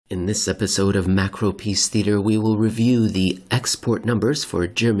In this episode of Macropiece Theater, we will review the export numbers for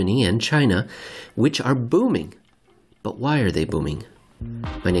Germany and China, which are booming. But why are they booming?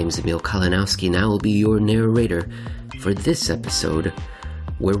 My name is Emil Kalinowski, and I will be your narrator for this episode,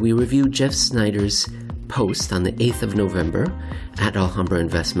 where we review Jeff Snider's post on the 8th of November at Alhambra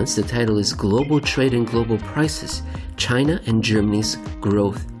Investments. The title is Global Trade and Global Prices, China and Germany's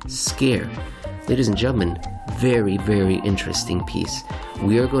Growth Scare. Ladies and gentlemen, very, very interesting piece.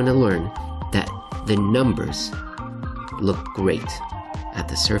 We are going to learn that the numbers look great at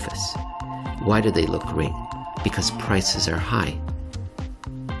the surface. Why do they look great? Because prices are high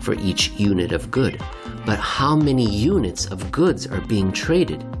for each unit of good. But how many units of goods are being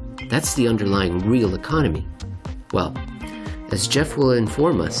traded? That's the underlying real economy. Well, as Jeff will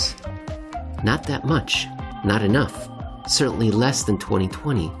inform us, not that much, not enough, certainly less than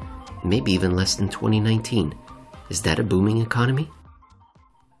 2020, maybe even less than 2019. Is that a booming economy?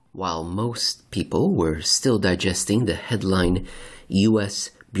 While most people were still digesting the headline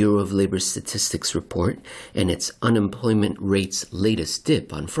U.S. Bureau of Labor Statistics report and its unemployment rate's latest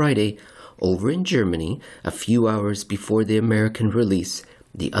dip on Friday, over in Germany, a few hours before the American release,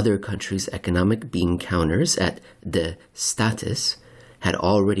 the other country's economic bean counters at the Status had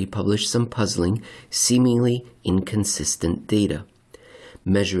already published some puzzling, seemingly inconsistent data.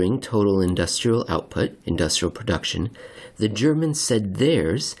 Measuring total industrial output, industrial production, the Germans said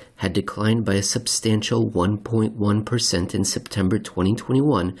theirs had declined by a substantial 1.1% in September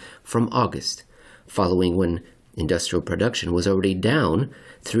 2021 from August, following when industrial production was already down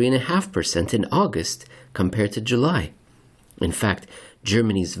 3.5% in August compared to July. In fact,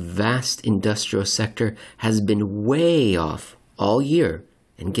 Germany's vast industrial sector has been way off all year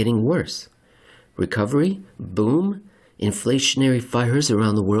and getting worse. Recovery? Boom? Inflationary fires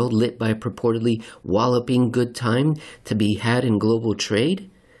around the world lit by a purportedly walloping good time to be had in global trade,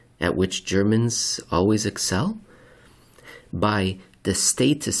 at which Germans always excel? By the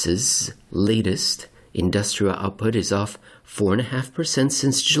Status's latest, industrial output is off 4.5%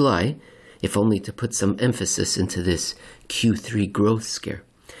 since July, if only to put some emphasis into this Q3 growth scare.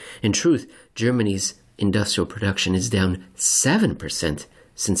 In truth, Germany's industrial production is down 7%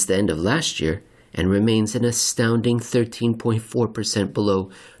 since the end of last year, and remains an astounding 13.4% below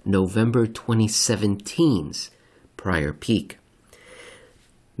November 2017's prior peak.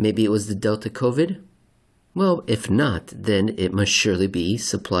 Maybe it was the Delta COVID? Well, if not, then it must surely be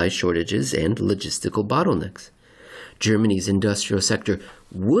supply shortages and logistical bottlenecks. Germany's industrial sector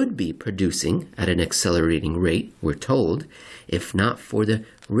would be producing at an accelerating rate, we're told, if not for the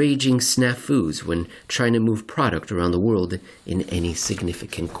raging snafus when trying to move product around the world in any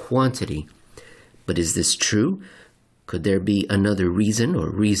significant quantity. But is this true? Could there be another reason or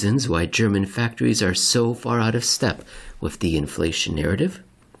reasons why German factories are so far out of step with the inflation narrative?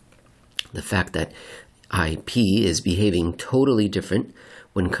 The fact that IP is behaving totally different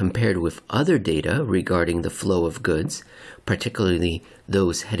when compared with other data regarding the flow of goods, particularly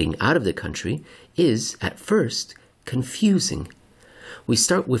those heading out of the country, is, at first, confusing. We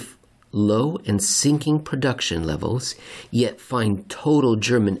start with low and sinking production levels, yet find total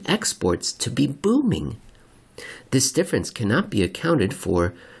German exports to be booming. This difference cannot be accounted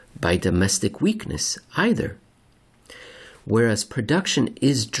for by domestic weakness either. Whereas production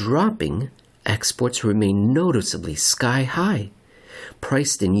is dropping, exports remain noticeably sky high.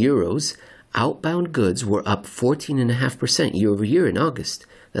 Priced in euros, outbound goods were up 14.5% year over year in August.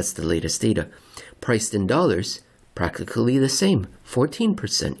 That's the latest data. Priced in dollars, practically the same,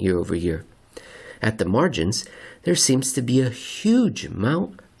 14% year over year. At the margins, there seems to be a huge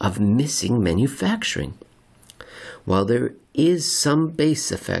amount of missing manufacturing. While there is some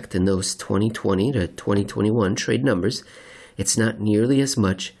base effect in those 2020 to 2021 trade numbers, it's not nearly as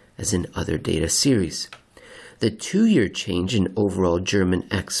much as in other data series. The 2-year change in overall German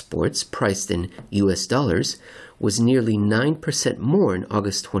exports priced in US dollars was nearly 9% more in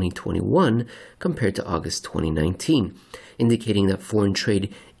August 2021 compared to August 2019, indicating that foreign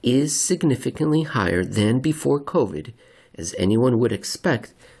trade is significantly higher than before COVID, as anyone would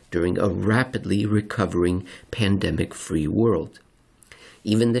expect during a rapidly recovering pandemic-free world.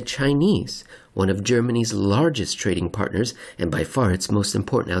 Even the Chinese, one of Germany's largest trading partners and by far its most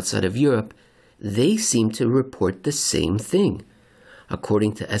important outside of Europe, they seem to report the same thing.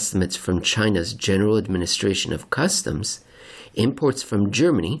 According to estimates from China's General Administration of Customs, imports from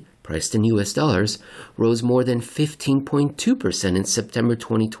Germany, priced in US dollars, rose more than 15.2% in September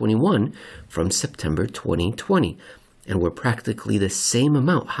 2021 from September 2020, and were practically the same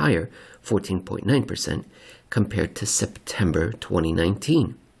amount higher, 14.9%, compared to September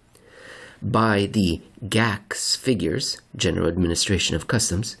 2019. By the GACS figures, General Administration of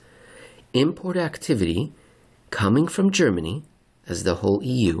Customs, import activity coming from Germany, as the whole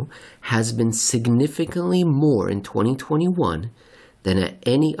EU, has been significantly more in 2021 than at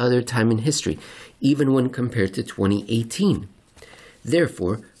any other time in history, even when compared to 2018.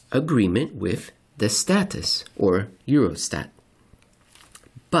 Therefore, agreement with the status, or Eurostat.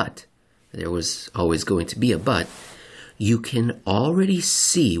 But, there was always going to be a but, you can already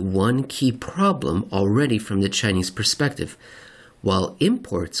see one key problem already from the Chinese perspective. While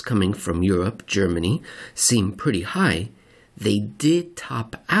imports coming from Europe, Germany, seem pretty high, they did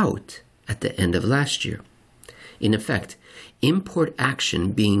top out at the end of last year. In effect, import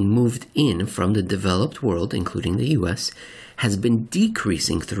action being moved in from the developed world, including the US, has been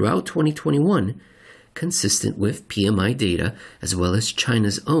decreasing throughout 2021, consistent with PMI data as well as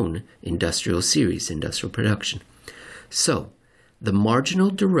China's own industrial series, industrial production. So, the marginal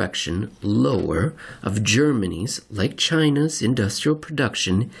direction lower of Germany's, like China's, industrial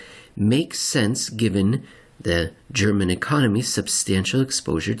production makes sense given the German economy's substantial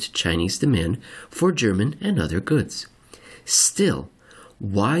exposure to Chinese demand for German and other goods. Still,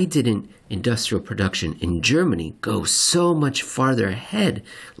 why didn't industrial production in Germany go so much farther ahead,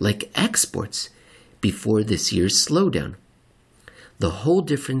 like exports, before this year's slowdown? The whole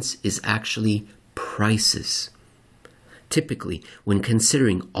difference is actually prices. Typically, when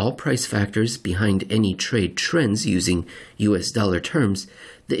considering all price factors behind any trade trends using US dollar terms,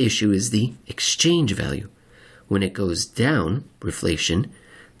 the issue is the exchange value. When it goes down, reflation,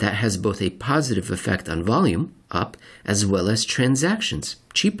 that has both a positive effect on volume, up, as well as transactions,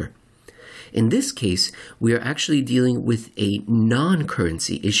 cheaper. In this case, we are actually dealing with a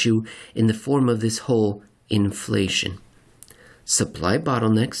non-currency issue in the form of this whole inflation. Supply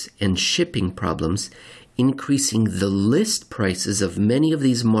bottlenecks and shipping problems increasing the list prices of many of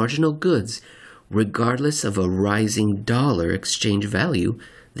these marginal goods regardless of a rising dollar exchange value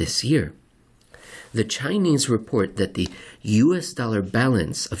this year. The Chinese report that the US dollar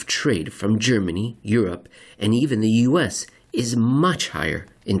balance of trade from Germany, Europe, and even the US is much higher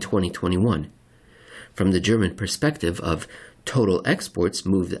in 2021. From the German perspective of total exports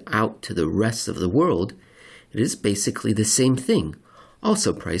moved out to the rest of the world, it is basically the same thing,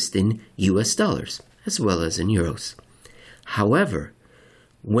 also priced in US dollars as well as in euros. However,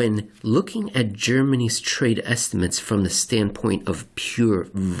 when looking at Germany's trade estimates from the standpoint of pure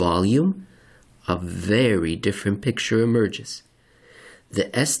volume, a very different picture emerges.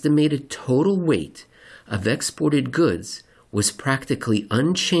 The estimated total weight of exported goods was practically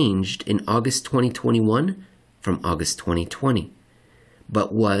unchanged in August 2021 from August 2020,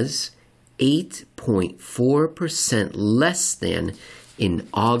 but was 8.4% less than in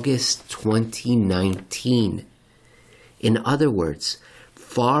August 2019. In other words,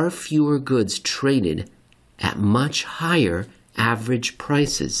 far fewer goods traded at much higher average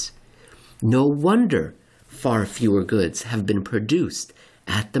prices. No wonder far fewer goods have been produced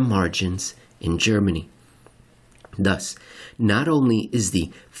at the margins in Germany. Thus, not only is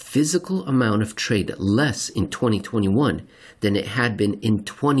the physical amount of trade less in 2021 than it had been in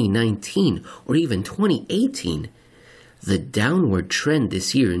 2019 or even 2018, the downward trend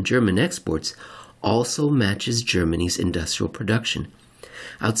this year in German exports also matches Germany's industrial production.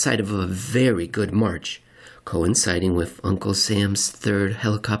 Outside of a very good March, coinciding with Uncle Sam's third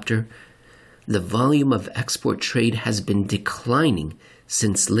helicopter, the volume of export trade has been declining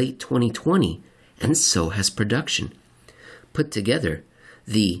since late 2020, and so has production. Put together,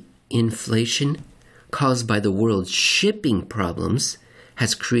 the inflation caused by the world's shipping problems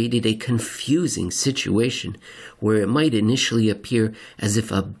has created a confusing situation where it might initially appear as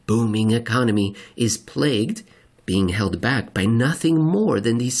if a booming economy is plagued, being held back by nothing more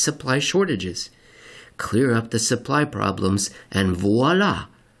than these supply shortages. Clear up the supply problems and voila!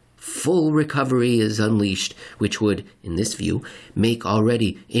 Full recovery is unleashed, which would, in this view, make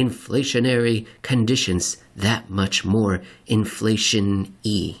already inflationary conditions that much more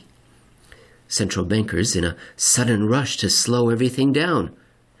inflation-y. Central bankers in a sudden rush to slow everything down,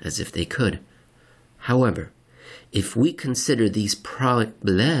 as if they could. However, if we consider these prices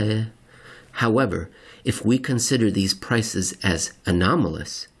as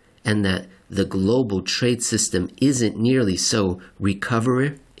anomalous, and that the global trade system isn't nearly so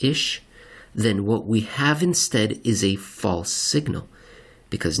recovery-ish, then what we have instead is a false signal,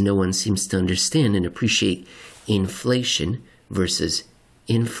 because no one seems to understand and appreciate inflation versus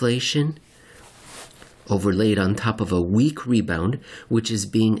inflation, overlaid on top of a weak rebound, which is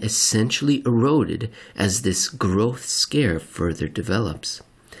being essentially eroded as this growth scare further develops.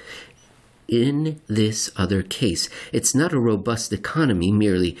 in this other case, it's not a robust economy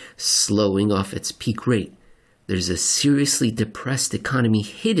merely slowing off its peak rate. There's a seriously depressed economy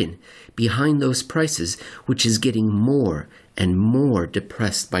hidden behind those prices, which is getting more and more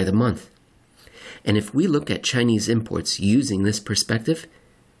depressed by the month. And if we look at Chinese imports using this perspective,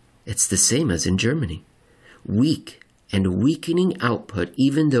 it's the same as in Germany. Weak and weakening output,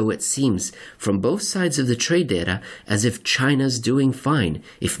 even though it seems from both sides of the trade data as if China's doing fine,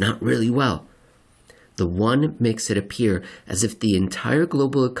 if not really well. The one makes it appear as if the entire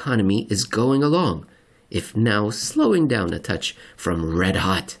global economy is going along, if now slowing down a touch from red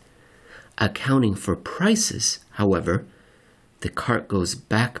hot. Accounting for prices, however, the cart goes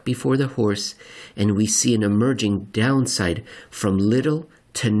back before the horse, and we see an emerging downside from little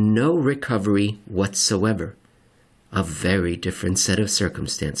to no recovery whatsoever. A very different set of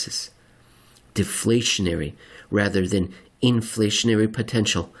circumstances. Deflationary rather than inflationary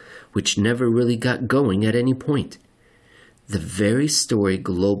potential, which never really got going at any point. The very story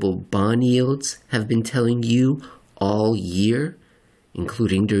global bond yields have been telling you all year,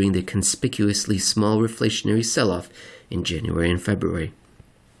 including during the conspicuously small reflationary sell-off in January and February.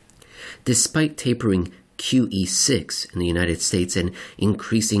 Despite tapering QE6 in the United States and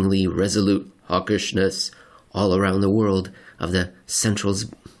increasingly resolute hawkishness all around the world of the central's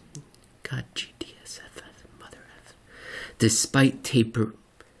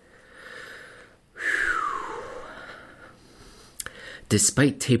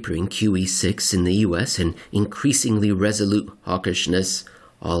despite tapering QE6 in the US and increasingly resolute hawkishness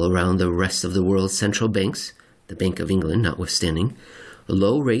all around the rest of the world's central banks, the Bank of England notwithstanding,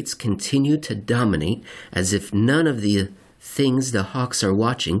 low rates continue to dominate as if none of the things the hawks are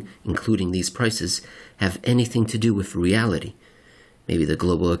watching, including these prices, have anything to do with reality. Maybe the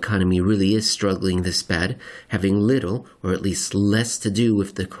global economy really is struggling this bad, having little or at least less to do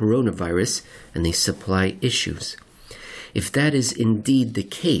with the coronavirus and the supply issues. If that is indeed the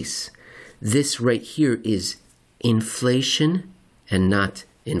case, this right here is inflation and not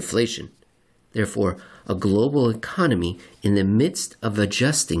inflation. Therefore, a global economy in the midst of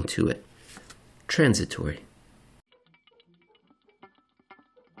adjusting to it. Transitory.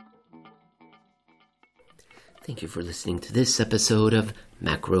 Thank you for listening to this episode of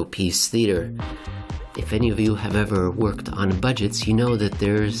Macropiece Theater. If any of you have ever worked on budgets, you know that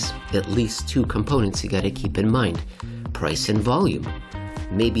there's at least two components you got to keep in mind. Price and volume.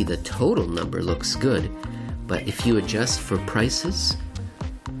 Maybe the total number looks good, but if you adjust for prices,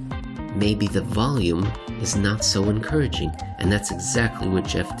 maybe the volume is not so encouraging. And that's exactly what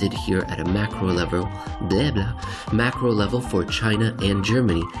Jeff did here at a macro level for China and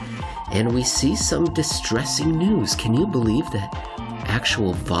Germany. And we see some distressing news. Can you believe that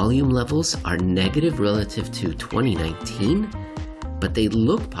actual volume levels are negative relative to 2019? But they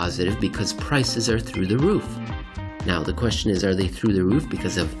look positive because prices are through the roof. Now, the question is, are they through the roof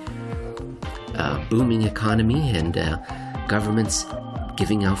because of booming economy and governments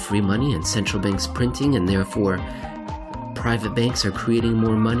giving out free money and central banks printing, and therefore private banks are creating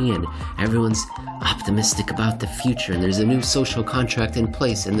more money and everyone's optimistic about the future and there's a new social contract in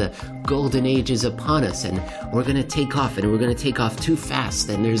place and the golden age is upon us and we're going to take off and we're going to take off too fast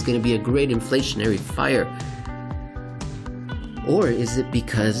and there's going to be a great inflationary fire? Or is it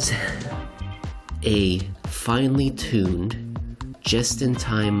because a finely tuned,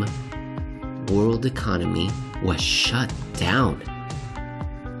 just-in-time world economy was shut down?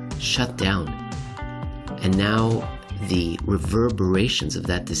 And now the reverberations of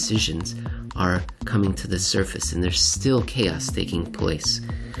that decisions are coming to the surface, and there's still chaos taking place,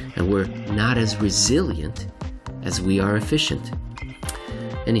 and we're not as resilient as we are efficient.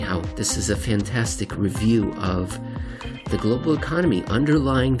 Anyhow, this is a fantastic review of the global economy.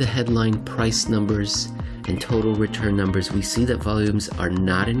 Underlying the headline price numbers and total return numbers, we see that volumes are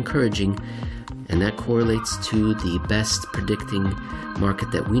not encouraging, and that correlates to the best predicting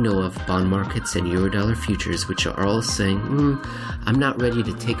market that we know of, bond markets and Eurodollar futures, which are all saying, I'm not ready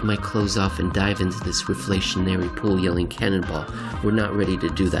to take my clothes off and dive into this reflationary pool yelling cannonball. We're not ready to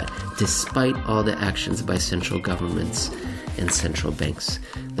do that, despite all the actions by central governments and central banks.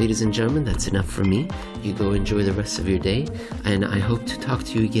 Ladies and gentlemen, that's enough for me. You go enjoy the rest of your day, and I hope to talk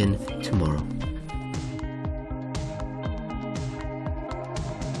to you again tomorrow.